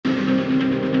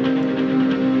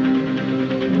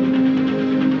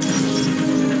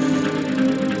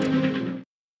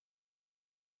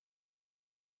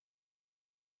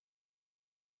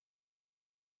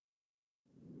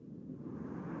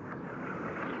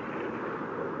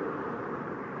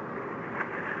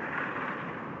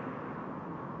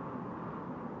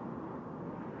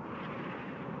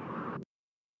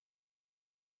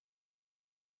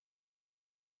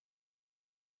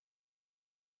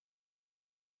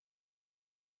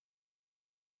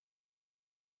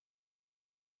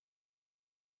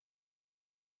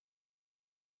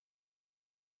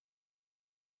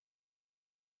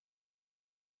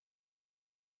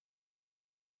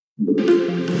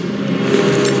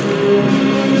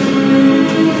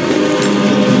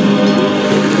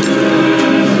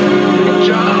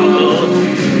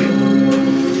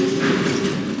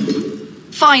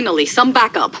Finally, some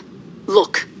backup.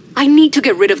 Look, I need to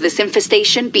get rid of this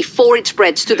infestation before it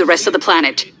spreads to the rest of the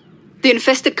planet. The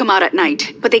infested come out at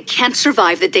night, but they can't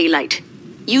survive the daylight.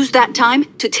 Use that time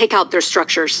to take out their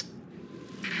structures.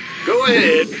 Go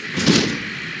ahead.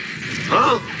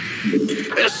 Huh?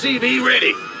 SCV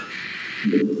ready.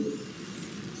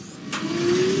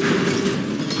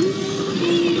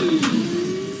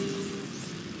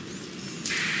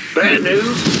 Bad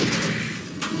news.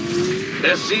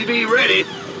 SCV ready.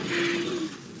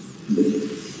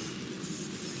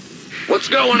 What's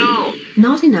going on?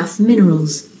 Not enough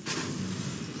minerals.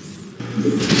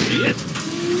 Yep.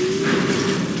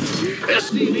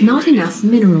 SCV Not enough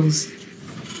minerals.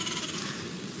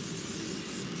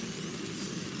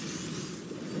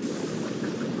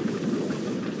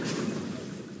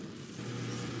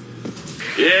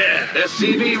 Yeah,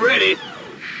 SCV ready.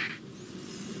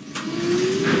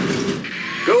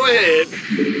 Go ahead.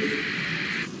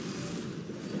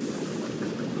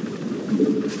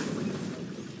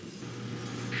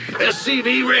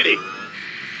 SCV ready.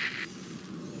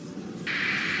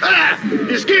 Ah!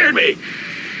 You scared me!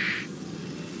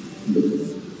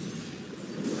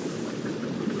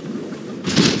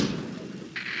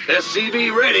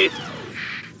 SCV ready.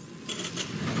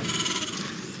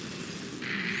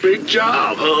 Big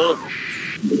job, huh?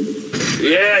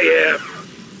 Yeah.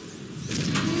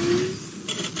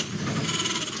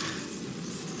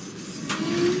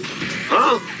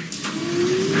 Huh?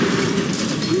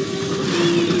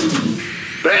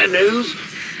 Bad news.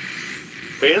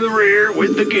 In the rear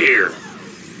with the gear.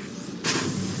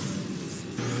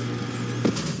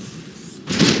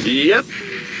 Yep.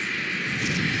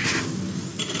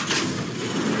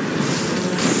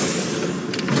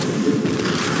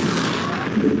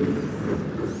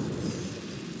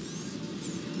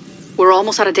 We're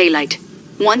almost out of daylight.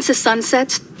 Once the sun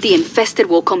sets, the infested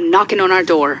will come knocking on our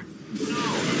door.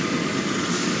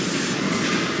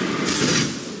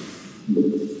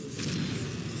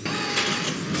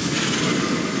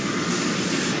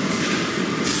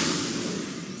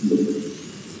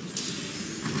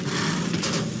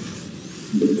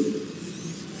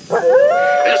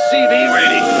 SCV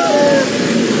ready.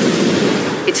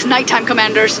 It's nighttime,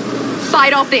 Commanders.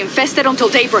 Fight off the infested until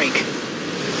daybreak.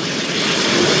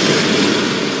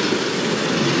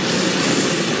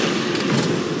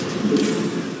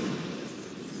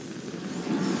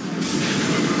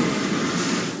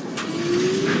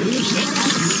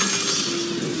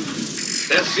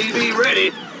 SCV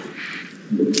ready.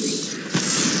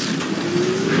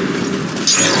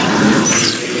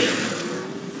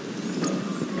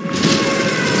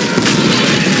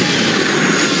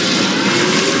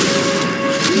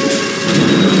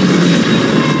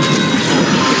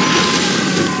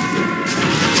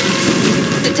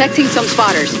 Detecting some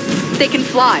spotters. They can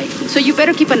fly, so you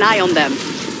better keep an eye on them.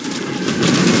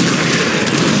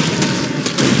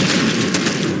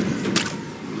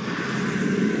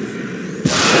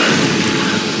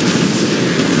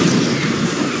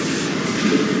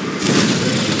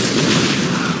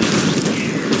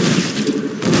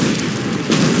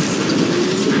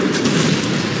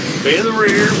 In the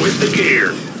rear with the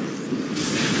gear.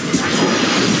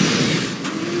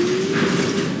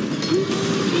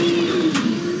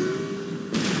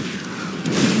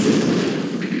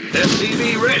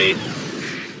 SCV ready.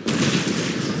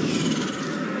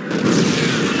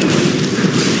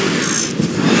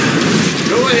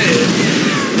 Go ahead.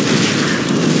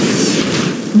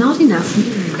 Not enough.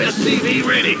 SCV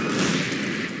ready.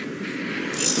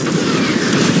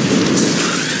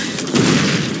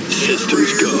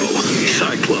 Systems go.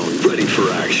 Cyclone ready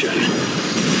for action.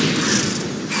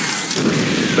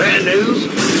 Bad news.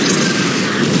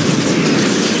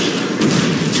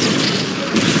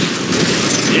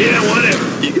 Yeah,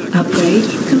 whatever. You got Upgrade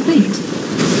complete.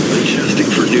 adjusting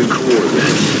for new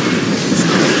coordinates.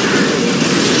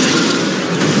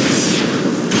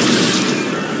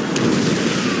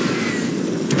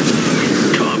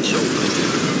 Comms open.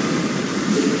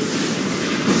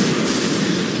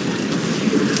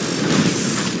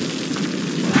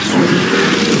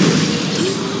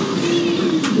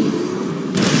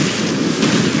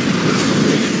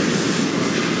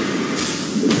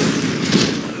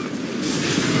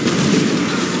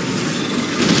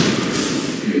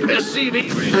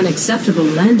 SCV ready. Unacceptable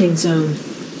landing zone.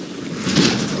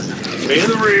 In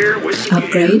the rear with the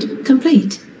Upgrade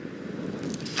complete.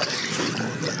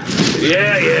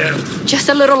 gear. Yeah. Just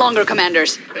a little longer,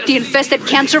 Commanders. The infested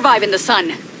can't survive in the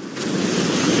sun.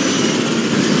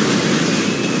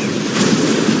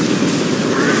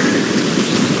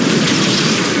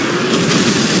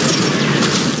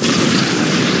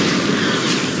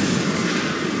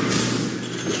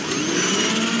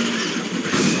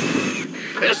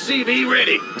 SCV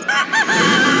ready.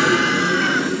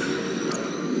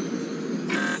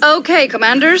 Okay,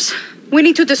 commanders. We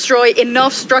need to destroy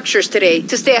enough structures today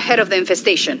to stay ahead of the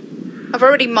infestation. I've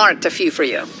already marked a few for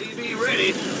you. SCV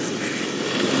ready.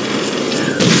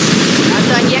 Not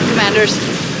done yet, commanders.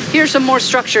 Here's some more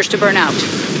structures to burn out.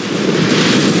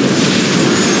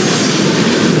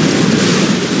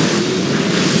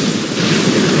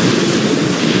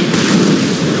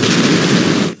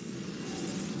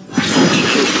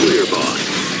 Clear,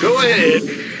 boss. Go ahead.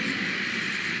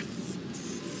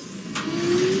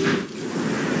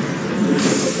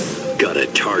 Got a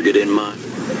target in mind?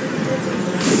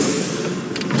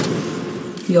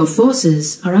 Your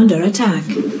forces are under attack.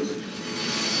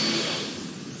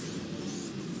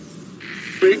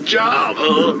 Big job,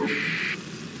 huh?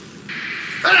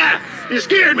 Ah! You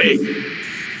scared me!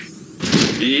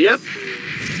 Yep.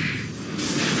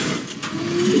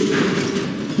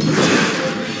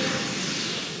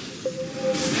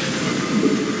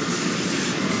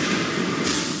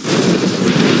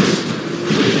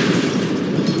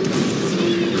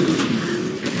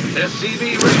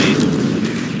 SCV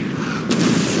ready.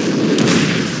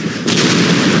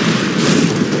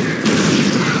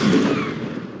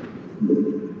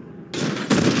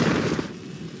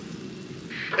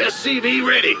 SCV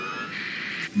ready.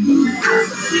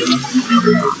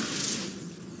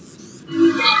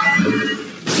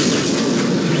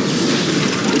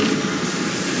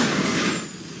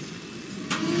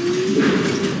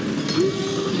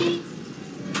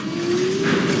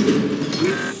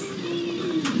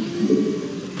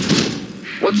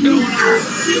 What's going on?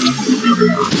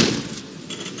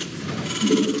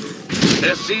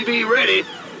 SCV ready.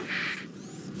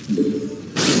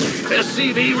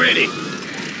 SCV ready.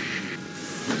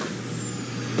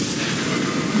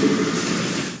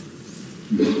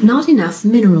 Not enough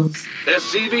minerals.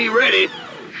 SCV ready.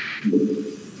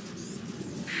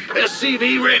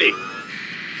 SCV ready.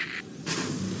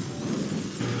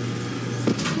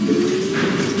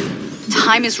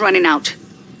 Time is running out.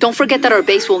 Don't forget that our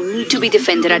base will need to be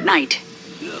defended at night.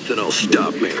 Nothing'll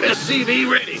stop me. SCV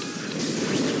ready.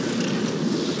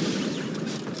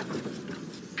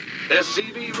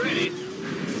 SCV ready.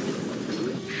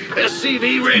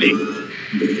 SCV ready.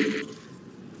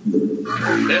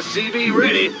 SCV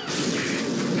ready.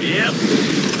 Yep.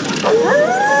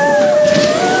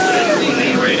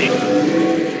 SCV ready.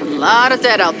 A lot of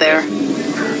dead out there.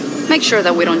 Make sure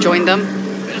that we don't join them.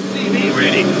 SCV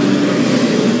ready.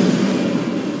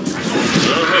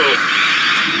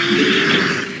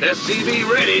 SCV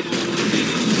ready.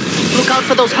 Look out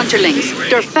for those hunterlings.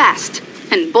 They're fast.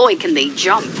 And boy, can they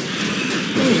jump.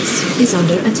 Base is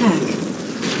under attack.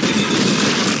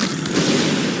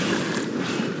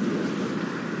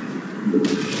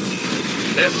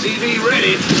 SCV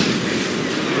ready.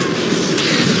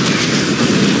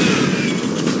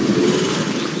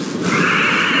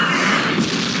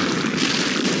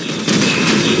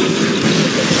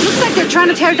 Looks like they're trying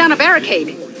to tear down a barricade.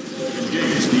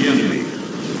 Engage the enemy.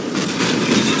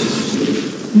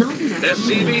 Not enough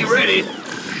SCV minerals. ready.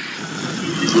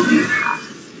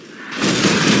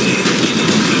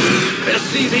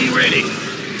 SCV ready.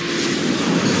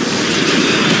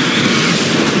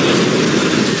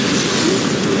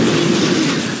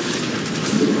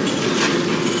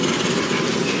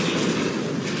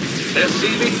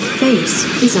 SCV.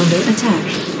 Base is under attack.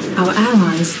 Our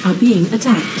allies are being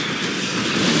attacked.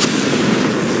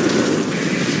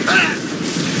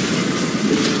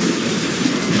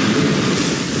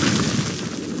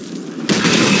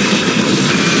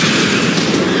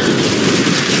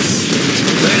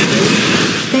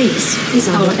 Base is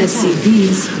under attack.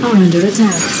 SCVs are under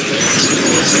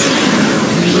attack.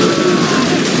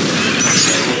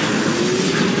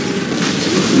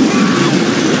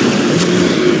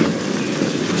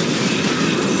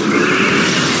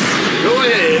 Go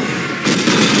ahead.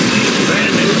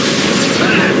 Bandit.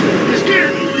 Ah, he's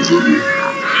scared.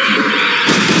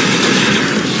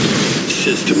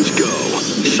 Systems go.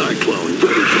 Cyclone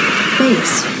ready for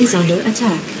Base is under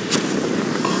attack.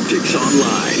 optics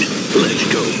online. Let's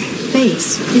go.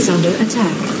 Base is under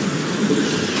attack.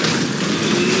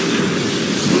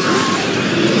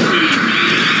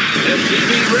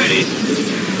 SCV ready.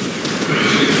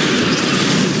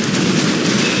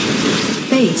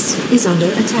 Base is under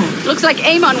attack. Looks like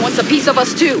Amon wants a piece of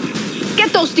us too.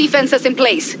 Get those defenses in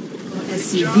place.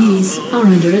 SCVs are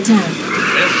under attack.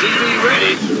 SCV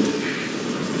ready.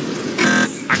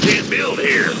 I can't build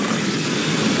here.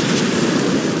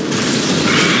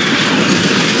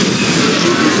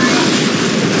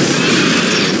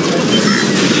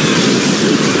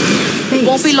 Base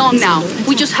Won't be long is now. under We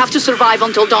attack. just have to survive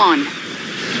until dawn.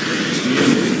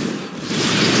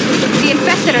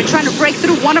 infested are trying to break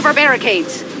through one of our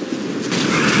barricades.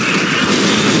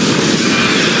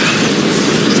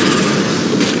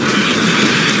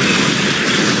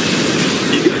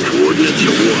 You got coordinates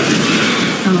or what?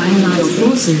 Our allied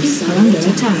forces are under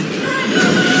attack.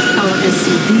 Our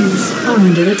SCVs are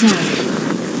under attack.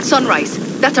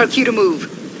 Sunrise, that's our cue to move.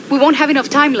 We won't have enough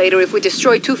time later if we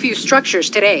destroy too few structures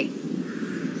today.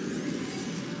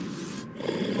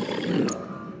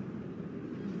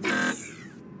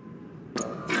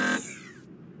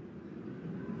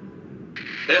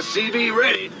 SCV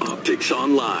ready. Optics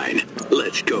online.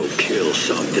 Let's go kill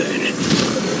something.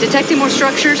 Detecting more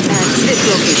structures and this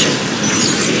location.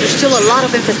 There's still a lot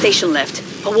of infestation left,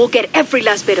 but we'll get every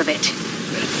last bit of it.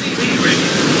 SCV ready.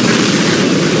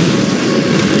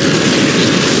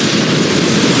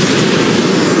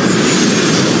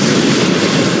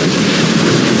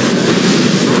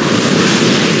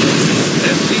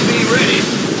 SCV ready.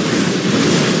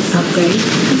 Upgrade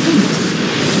complete.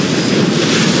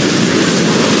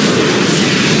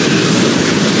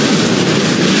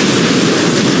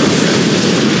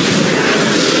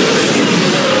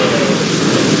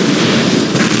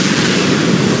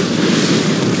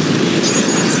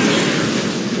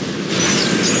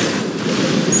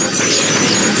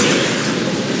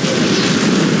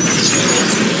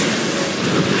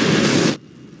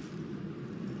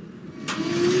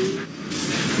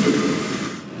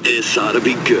 This ought to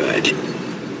be good.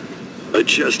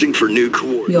 Adjusting for new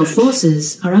coordinates. Your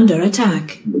forces are under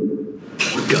attack.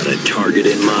 Got a target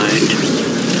in mind.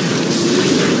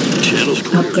 Channels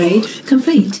clear. Upgrade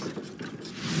complete.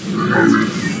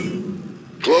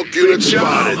 Cloak unit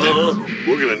spotted.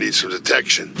 We're gonna need some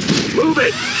detection. Move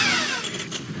it.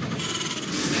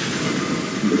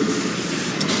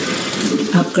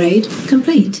 Upgrade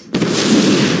complete.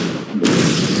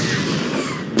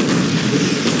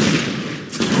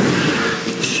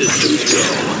 Systems go.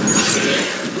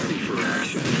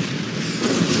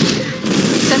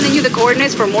 Sending you the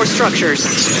coordinates for more structures.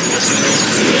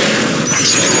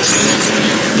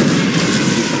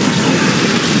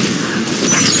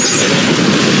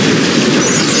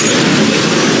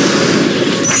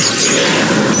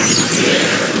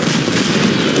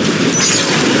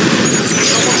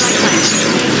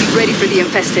 Be ready for the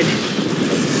infested.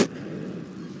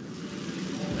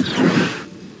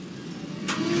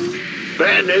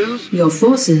 Bad news. Your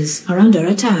forces are under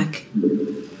attack.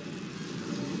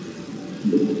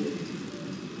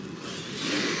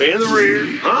 In the rear.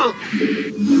 Huh?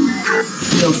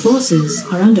 Your forces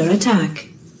are under attack.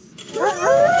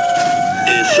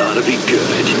 This ought to be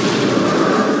good.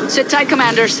 Sit tight,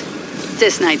 commanders.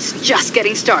 This night's just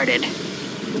getting started. Looks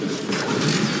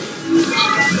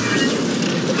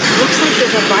like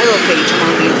there's a viral phage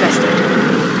among the infested.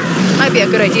 Might be a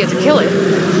good idea to kill it.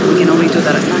 We can only do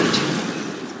that at night.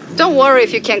 Don't worry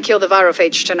if you can't kill the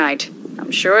virophage tonight. I'm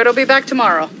sure it'll be back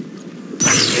tomorrow.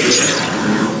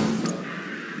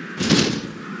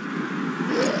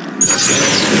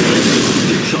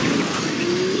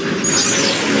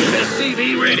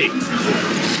 SCV ready.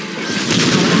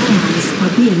 Allies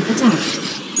are being attacked.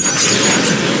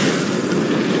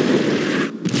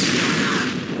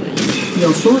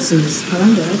 Your forces are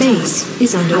under a base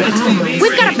is under attack.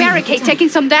 We've got a barricade taking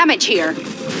some damage here.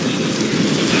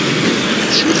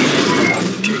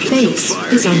 Base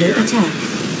is under attack.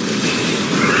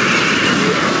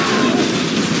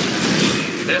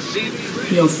 SCV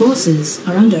ready. Your forces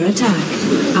are under attack.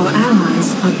 Our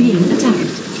allies are being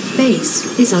attacked.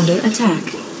 Base is under attack.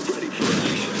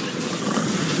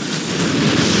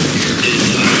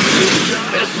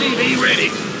 SCV ready.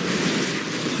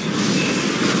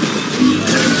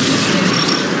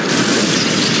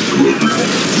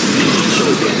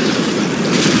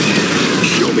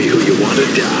 Show me who you want to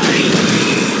die.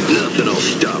 Nothing will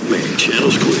stop me.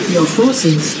 Channels clear. Your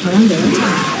forces are under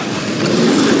attack.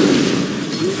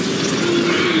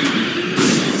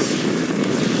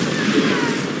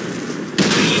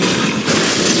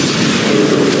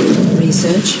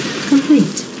 Research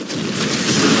complete.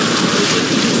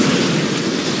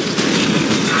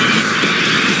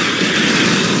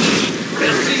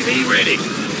 SCV ready.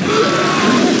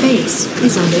 Base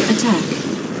is under attack.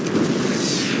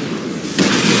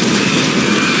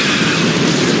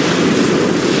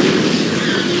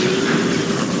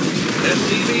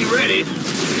 SCV ready.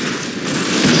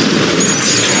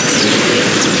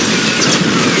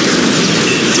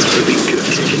 It's gotta be good.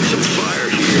 Taking some fire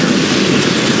here.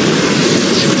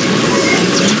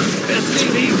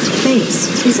 SCV.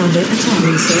 Base is under attack.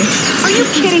 Research. Are you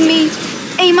kidding me?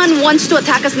 Amon wants to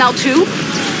attack us now too?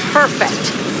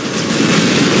 Perfect.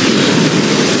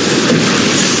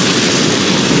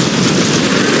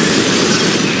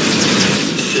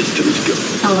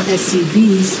 Our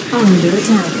SCVs are under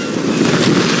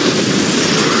attack.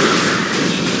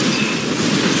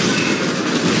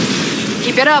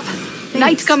 Keep it up.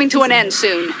 Night's coming to an end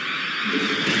soon.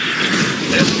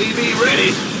 SCV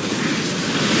ready.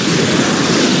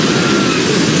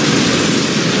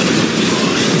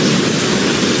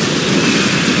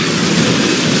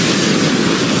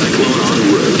 Cyclone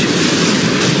en route.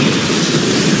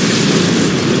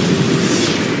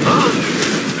 Huh?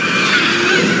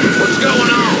 What's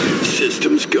going on?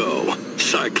 Systems go.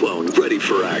 Cyclone ready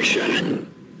for action.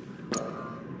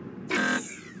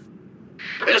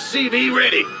 SCV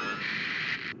ready.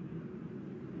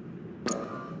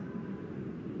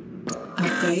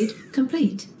 Upgrade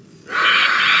complete.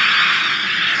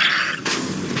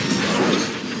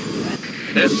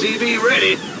 SCV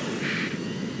ready.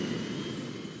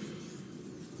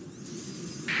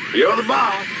 You're the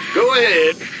boss. Go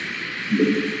ahead.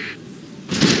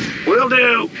 Will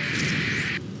do.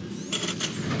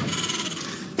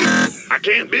 I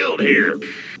can't build here.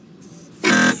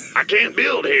 I can't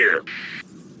build here.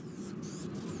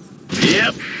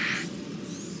 Yep.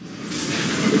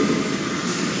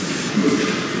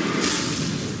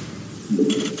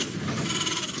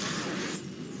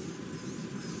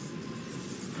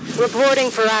 Reporting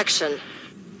for action.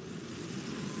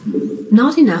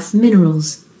 Not enough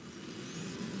minerals.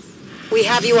 We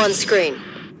have you on screen.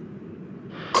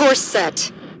 Course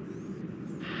set.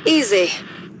 Easy.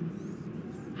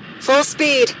 Full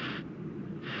speed.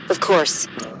 Of course.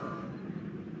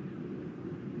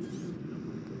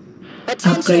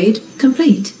 Attention. Upgrade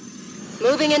complete.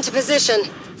 Moving into position.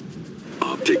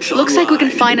 Optics Looks like we can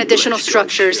online. find additional Let's go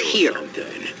structures kill here. something.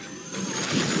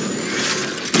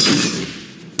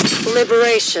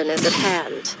 Liberation is at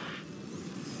hand.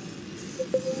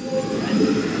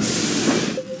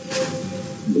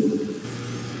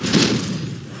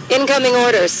 Incoming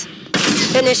orders.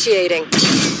 Initiating.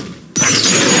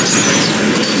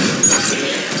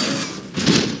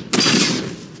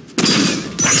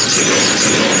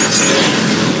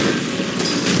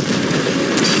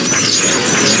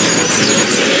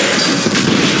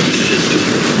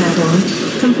 Add-on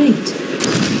complete.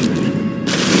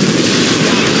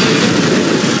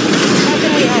 How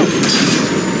can we help?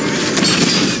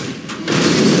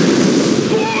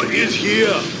 Thor is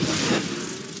here.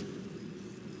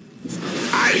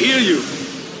 I hear you.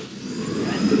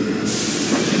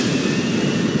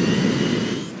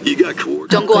 You got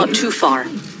coordinates. Don't go out too far.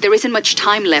 There isn't much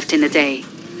time left in the day.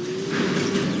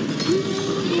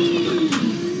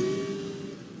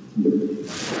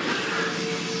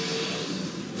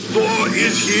 Thor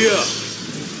is here.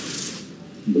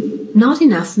 Not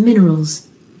enough minerals.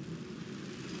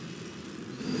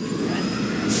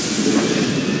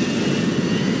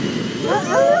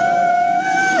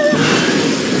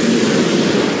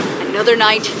 Another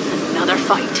night, another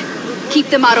fight. Keep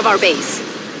them out of our base.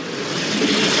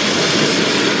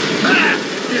 Ah!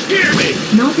 You scared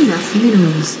me! Not enough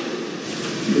minerals.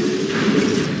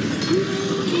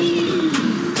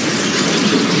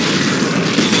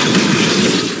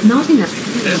 Not enough.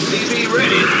 SCV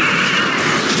ready.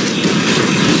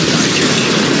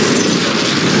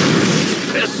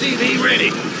 SCV ready.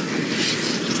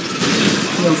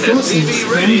 Your forces SCV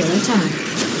are ready. under attack.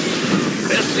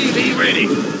 SCV ready.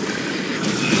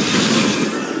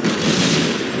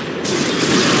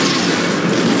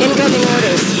 Incoming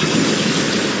orders.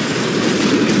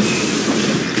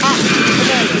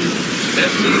 Commander.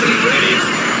 SCV ready.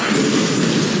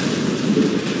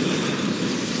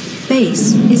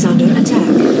 Base is under attack.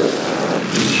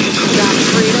 Got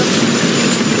freedom.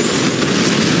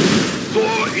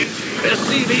 Thor is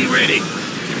SCV ready.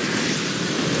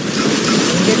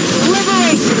 It's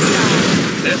liberation time.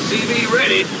 SCV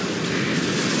ready.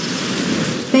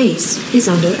 Base is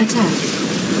under attack.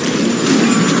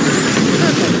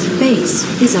 Perfect. Base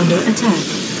is under attack.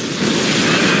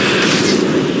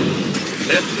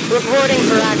 Reporting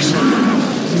for action.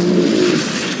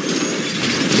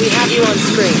 We have you on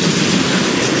screen.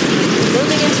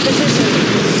 Moving into position.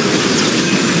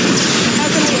 How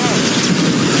can we help?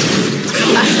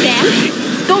 Sam?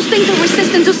 Those things are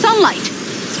resistant to sunlight.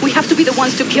 We have to be the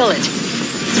ones to kill it.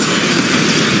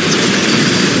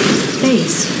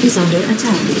 Base is under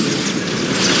attack.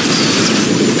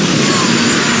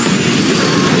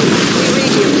 We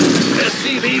read you.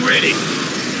 SCV ready.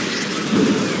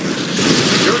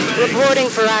 Reporting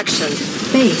for action.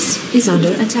 Base is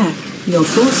under attack. Your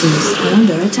forces are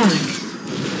under attack.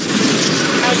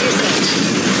 As you said.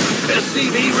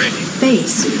 SCV ready.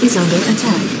 Base is under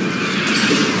attack.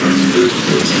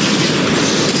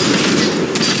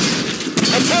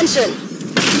 Attention!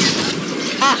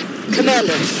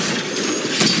 Commander.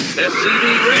 SCV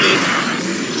ready.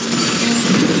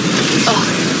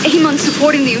 Amon's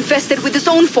supporting the infested with his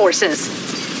own forces.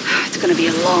 It's gonna be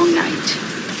a long night.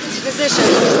 To position.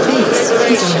 Base is under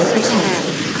Liberation. attack.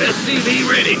 SCV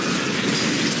ready.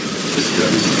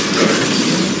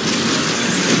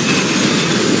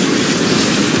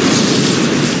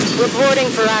 Reporting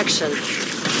for action.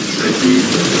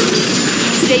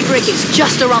 Daybreak is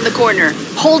just around the corner.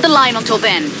 Hold the line until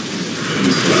then.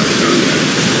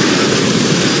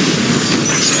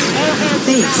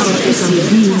 Base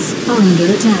SCVs are under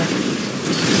attack.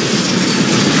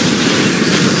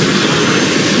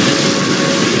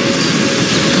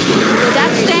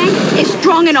 That stank is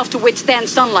strong enough to withstand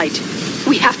sunlight.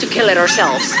 We have to kill it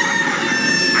ourselves.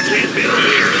 I can't build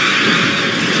here.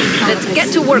 Let's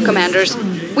get to work, commanders.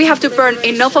 We have to burn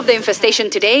enough of the infestation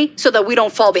today so that we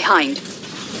don't fall behind.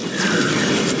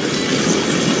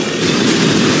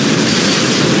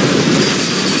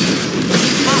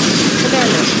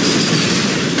 Commander.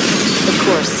 Of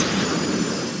course.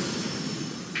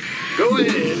 Go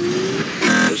ahead.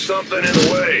 There's something in the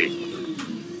way.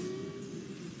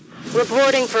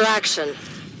 Reporting for action.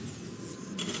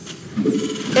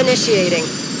 Initiating.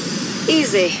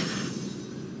 Easy.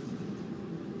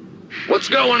 What's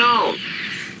going on?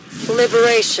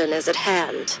 Liberation is at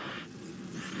hand.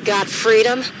 Got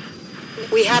freedom?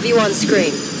 We have you on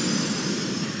screen.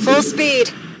 Full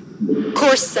speed.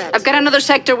 Course set. I've got another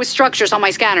sector with structures on my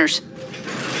scanners.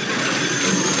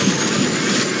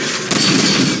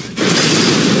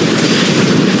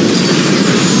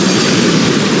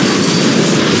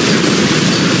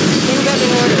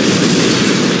 Incoming orders.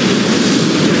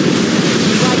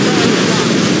 Flight plan is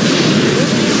locked.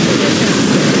 Moving into position.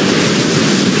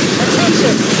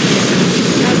 Attention.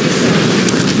 As you said.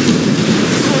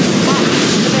 Course locked.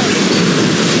 Commander.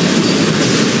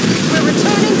 We're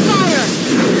returning fire.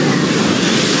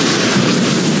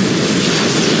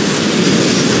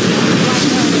 Flight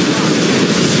plan is locked.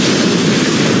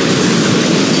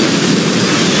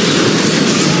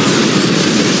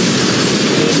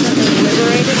 Need something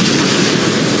liberated?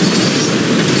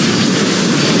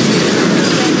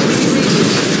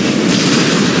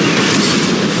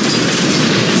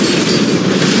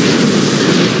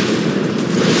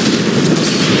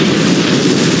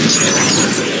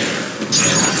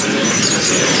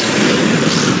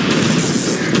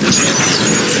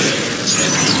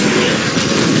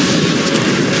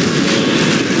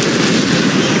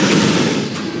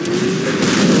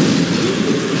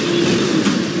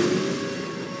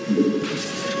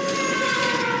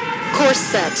 Course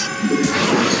set.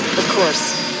 Of course.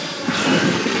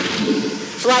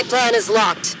 Flight plan is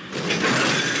locked.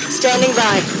 Standing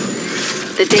by.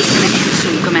 The day's gonna end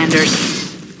soon, commanders.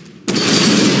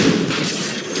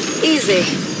 Easy.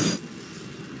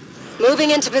 Moving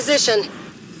into position.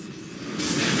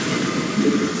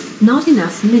 Not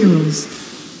enough minerals.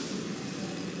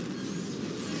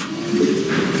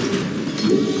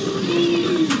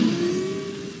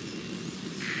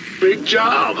 Big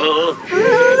job, huh?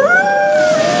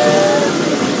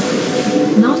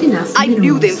 Not enough I minerals.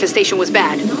 knew the infestation was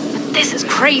bad, but this is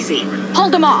crazy.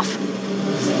 Hold them off.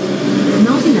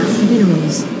 Not enough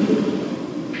minerals.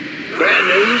 Bad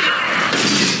news?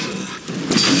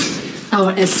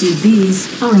 Our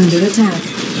SCVs are under attack.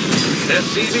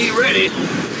 SCV ready.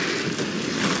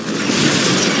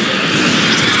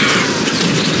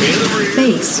 In the rear.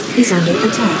 Base is under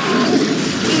attack.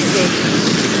 Easy.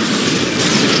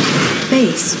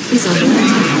 Base is under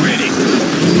attack. Ready.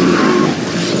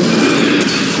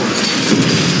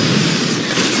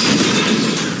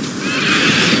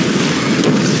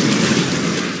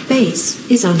 Base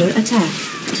is under attack.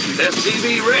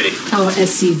 SCV ready. Our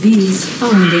SCVs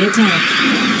are under attack.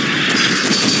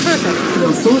 Perfect.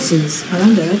 Your forces are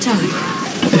under attack.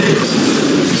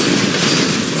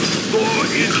 4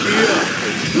 is here.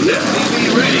 SCV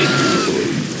ready.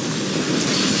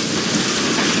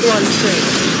 You on screen.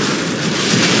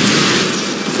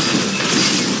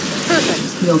 Perfect.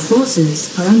 Your forces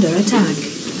are under attack.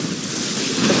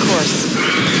 Of course.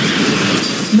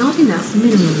 Not enough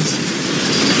minerals.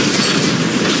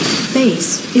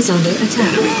 Base is under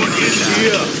attack. 4 is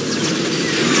here.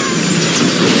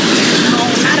 No,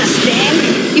 not a stand.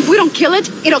 If we don't kill it,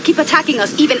 it'll keep attacking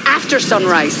us even after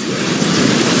sunrise.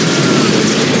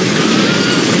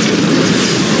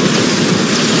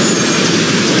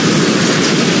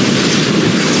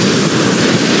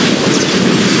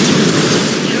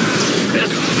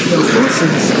 Your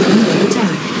forces are under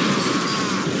attack.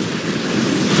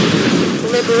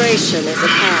 Liberation is at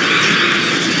hand.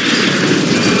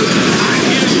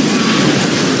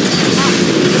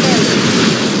 Commander.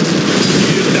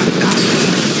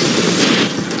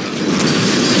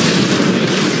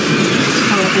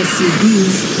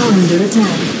 SCVs are under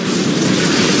attack.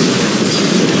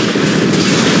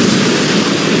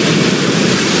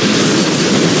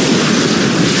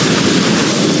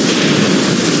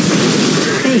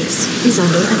 Base is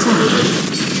under attack.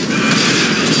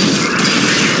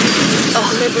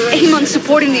 Amon's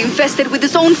supporting the infested with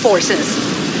his own forces.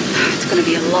 It's gonna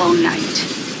be a long night.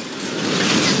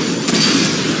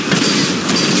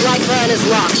 Flight plan is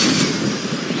locked.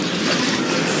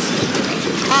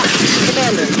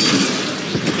 Commander.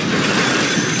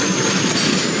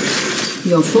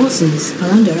 Your forces are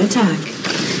under attack.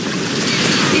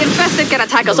 The infested can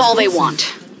attack us all they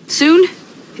want. Soon,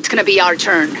 it's gonna be our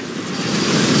turn.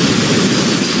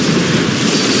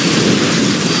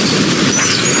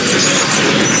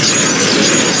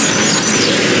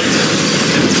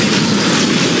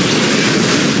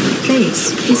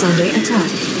 Base is under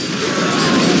attack.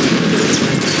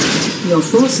 Your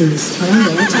forces are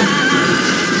under attack.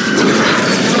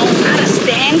 That a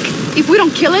stank? If we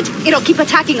don't kill it, it'll keep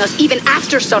attacking us even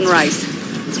after sunrise.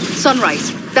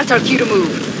 Sunrise, that's our cue to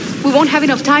move. We won't have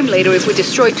enough time later if we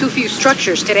destroy too few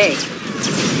structures today.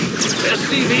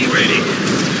 SCV ready.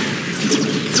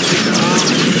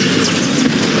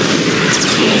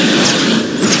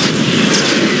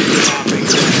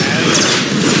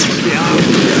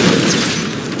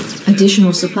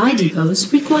 Additional supply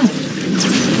depots required.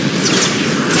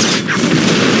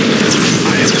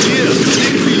 I am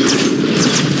here.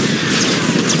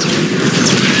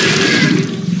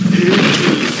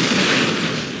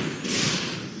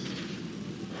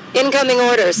 Incoming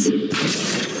orders.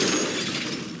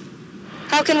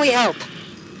 How can we help?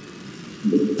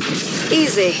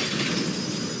 Easy.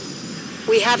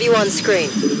 We have you on screen.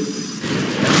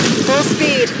 Full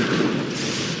speed.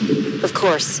 Of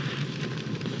course.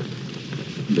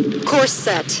 Course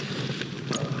set.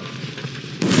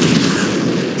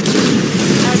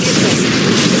 As you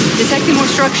say. Detecting more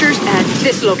structures at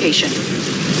this location.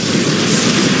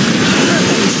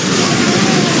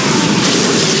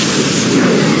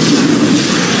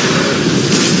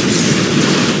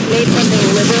 Need something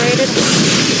liberated?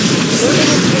 Moving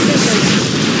into position.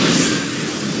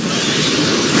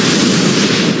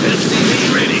 SCV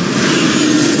ready.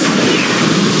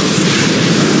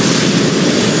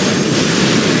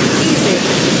 Easy.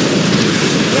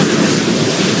 Yes, sir.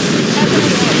 How can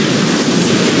we help?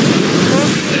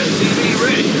 SCV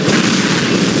ready.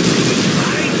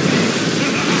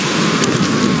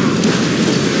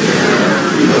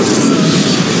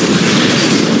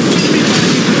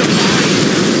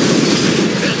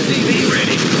 SCV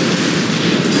ready.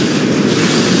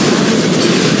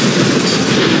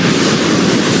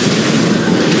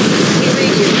 We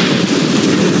read you.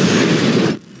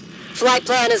 Flight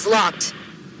plan is locked.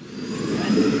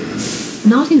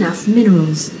 Not enough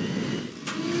minerals.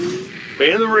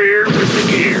 Man the rear with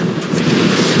the gear.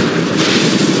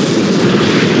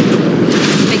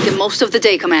 Make the most of the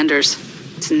day, commanders.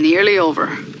 It's nearly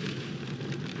over.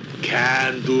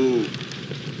 Can do.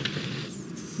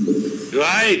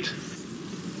 Right.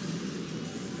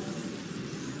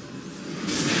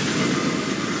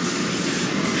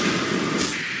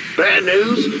 Bad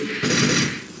news.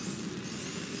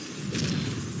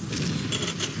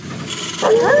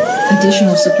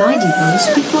 Additional supply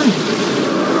depots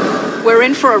required. We're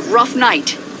in for a rough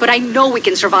night, but I know we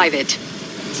can survive it.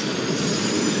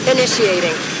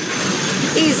 Initiating.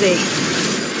 Easy.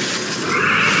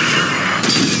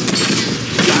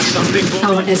 Got something for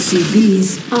Our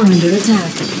SCVs are under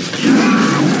attack.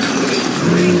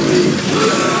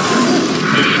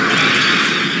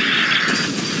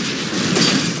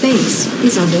 Base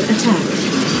is under attack.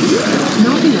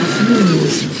 Not enough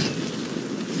minerals.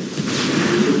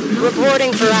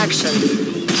 Reporting for action.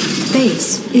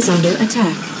 Base is under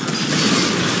attack.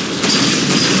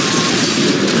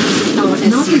 Our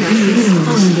SCVs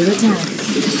are under attack.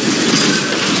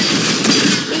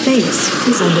 Base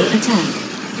is under attack.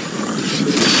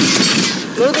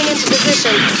 Moving into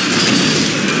position.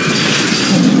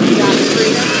 Got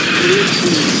freedom.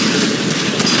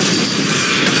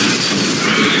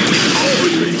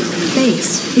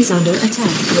 Base is under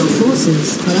attack. Your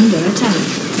forces are under attack.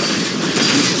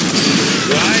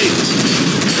 right.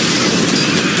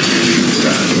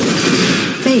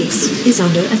 Base is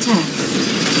under attack.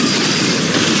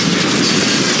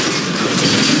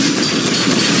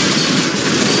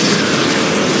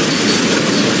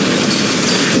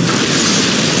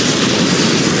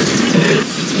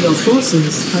 Your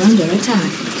forces are under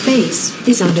attack. Base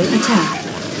is under attack.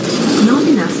 Not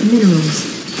enough minerals.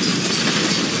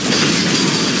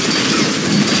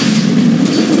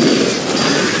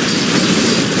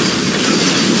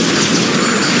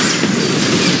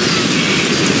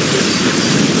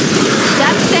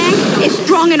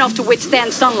 strong enough to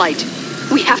withstand sunlight.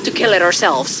 We have to kill it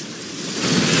ourselves.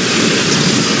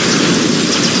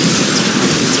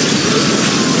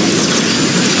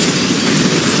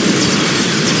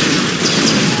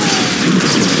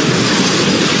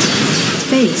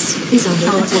 Base is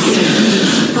under attack.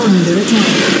 Under attack.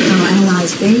 Our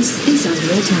allies' base is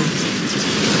under attack.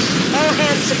 All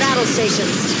hands to battle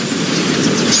stations.